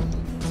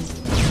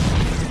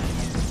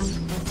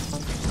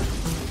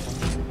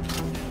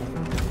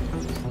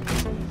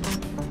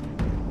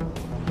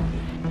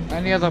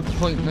 Any other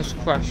pointless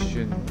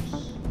questions?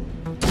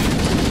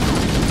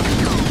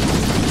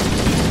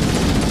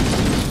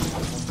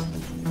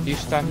 You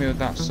stab me with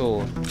that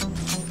sword.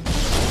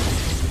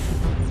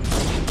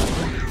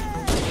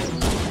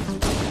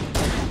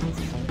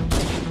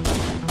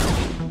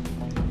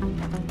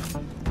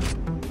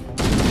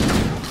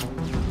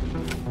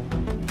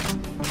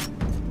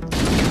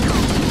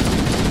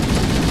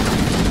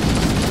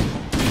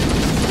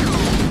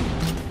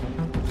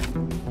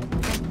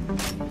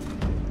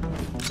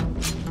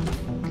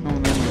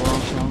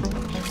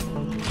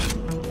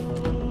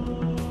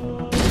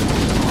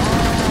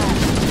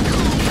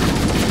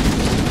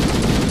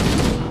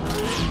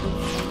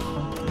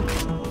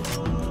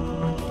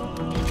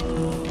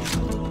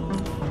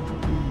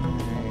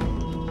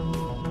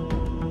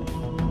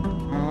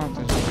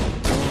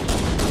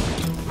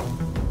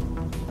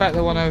 Bet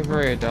the one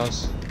over here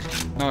does.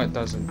 No, it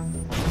doesn't.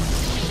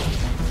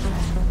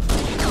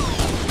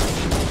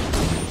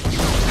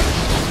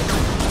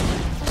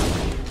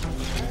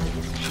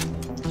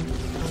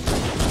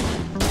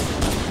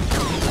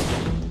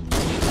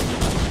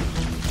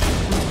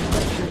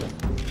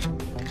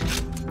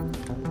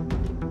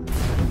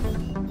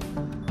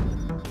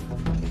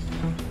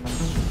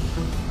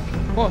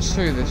 What's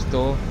through this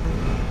door?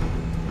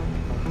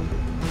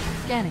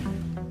 Scanning.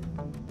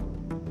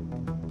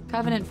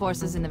 Covenant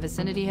forces in the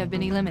vicinity have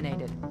been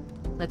eliminated.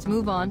 Let's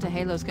move on to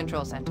Halo's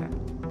control center.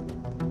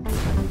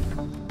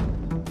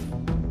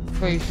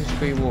 Please just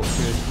be walked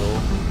through this door.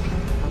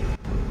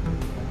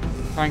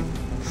 Thank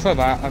for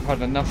that, I've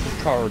had enough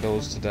of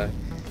corridors today.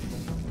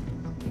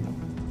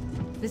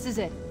 This is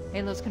it.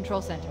 Halo's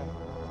control center.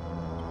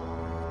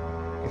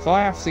 If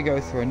I have to go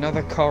through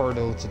another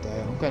corridor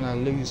today, I'm gonna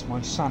lose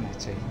my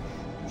sanity.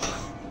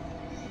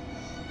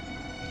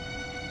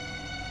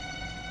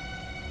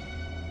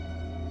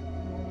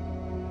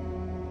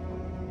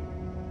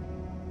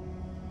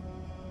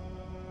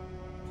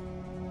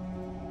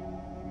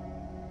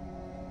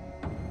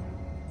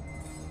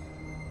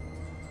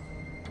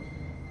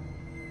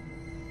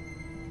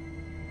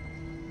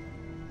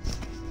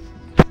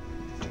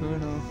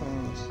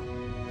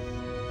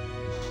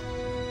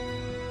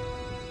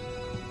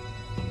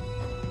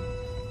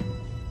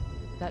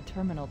 That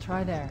terminal,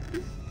 try there.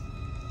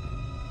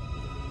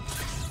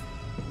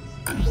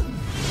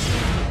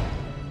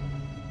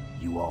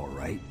 You all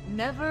right?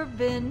 Never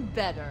been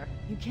better.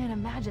 You can't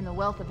imagine the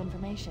wealth of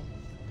information.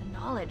 The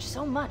knowledge,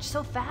 so much,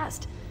 so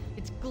fast.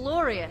 It's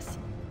glorious.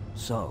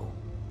 So,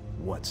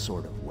 what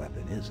sort of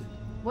weapon is it?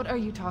 What are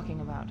you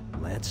talking about?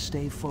 Let's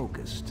stay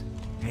focused.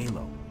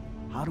 Halo,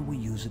 how do we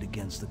use it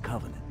against the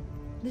Covenant?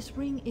 This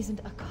ring isn't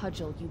a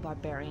cudgel, you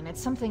barbarian.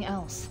 It's something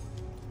else.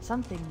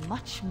 Something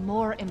much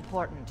more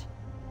important.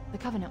 The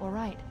Covenant were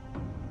right.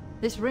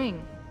 This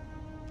ring...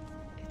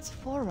 it's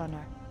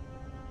Forerunner.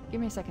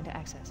 Give me a second to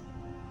access.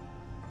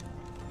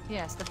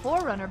 Yes, the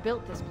Forerunner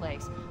built this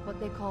place, what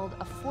they called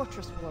a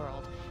fortress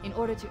world, in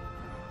order to...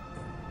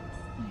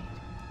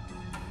 Wait.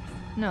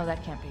 No,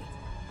 that can't be.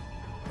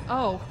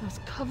 Oh,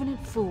 those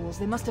Covenant fools.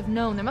 They must have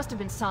known. There must have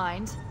been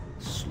signs.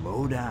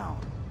 Slow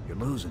down. You're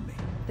losing me.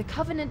 The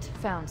Covenant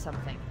found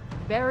something.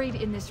 Buried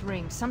in this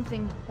ring.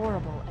 Something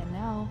horrible. And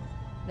now,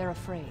 they're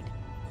afraid.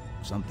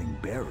 Something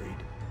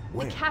buried?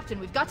 Where? The captain.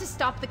 We've got to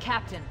stop the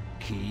captain.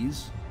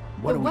 Keys?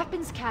 What The do we...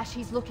 weapons cache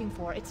he's looking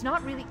for, it's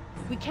not really...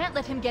 We can't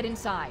let him get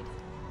inside.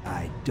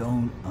 I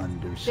don't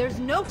understand. There's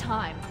no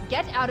time.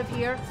 Get out of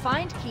here,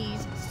 find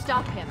keys,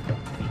 stop him.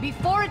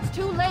 Before it's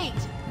too late!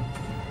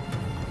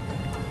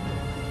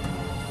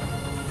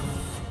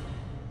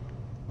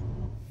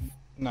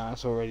 Nah,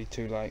 it's already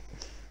too late.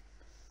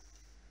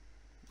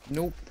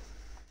 Nope.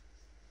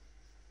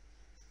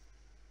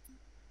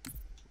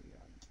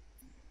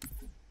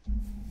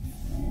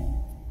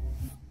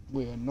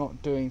 We are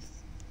not doing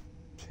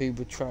 2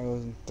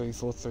 betrayals and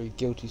 343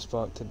 guilty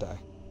spark today.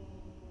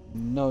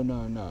 No,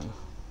 no, no.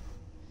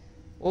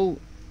 Well,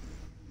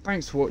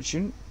 thanks for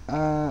watching.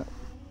 If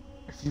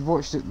you've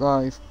watched it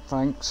live,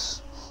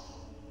 thanks.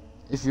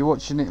 If you're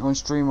watching it on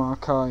Stream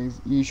Archive,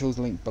 usual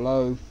link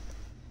below.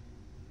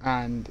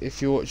 And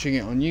if you're watching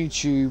it on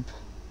YouTube,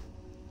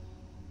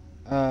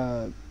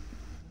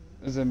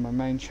 as in my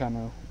main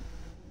channel,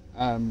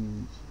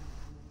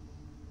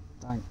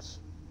 thanks.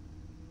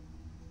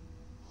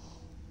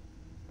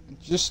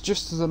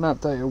 Just as an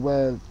update of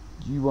where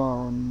you are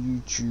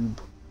on YouTube,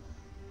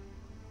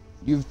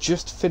 you've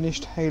just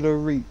finished Halo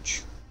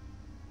Reach.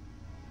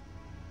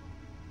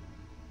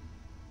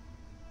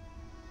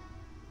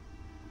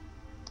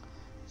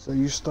 So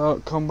you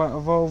start Combat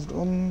Evolved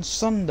on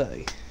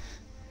Sunday.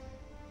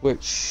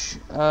 Which,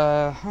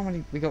 how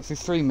many? We got through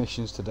 3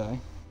 missions today.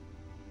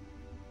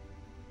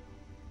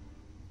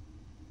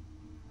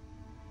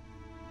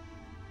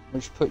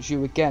 Which puts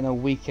you again a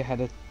week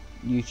ahead of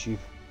YouTube.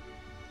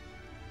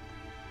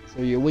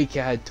 So you're a week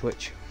ahead,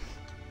 Twitch.